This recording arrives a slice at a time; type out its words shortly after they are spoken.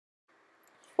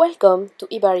Welcome to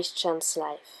Hibarichan's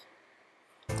life.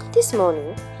 This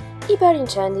morning,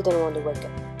 Hibarichan didn't want to wake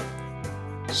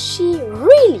up. She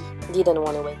really didn't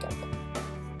want to wake up.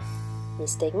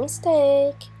 Mistake,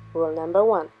 mistake. Rule number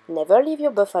 1. Never leave your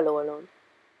buffalo alone.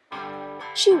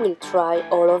 She will try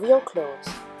all of your clothes.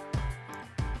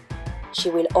 She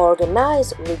will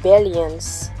organize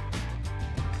rebellions.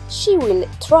 She will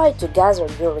try to gather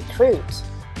your recruits.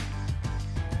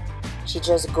 She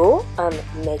just go and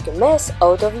make a mess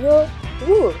out of your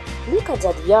wool. Look at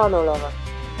that yarn all over.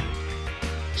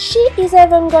 She is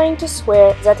even going to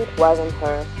swear that it wasn't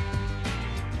her.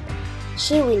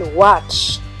 She will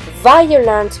watch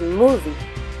violent movie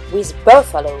with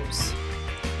buffaloes,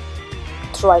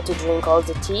 try to drink all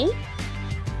the tea,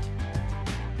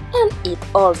 and eat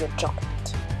all the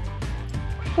chocolate.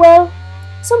 Well,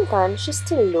 sometimes she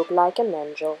still looks like an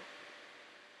angel.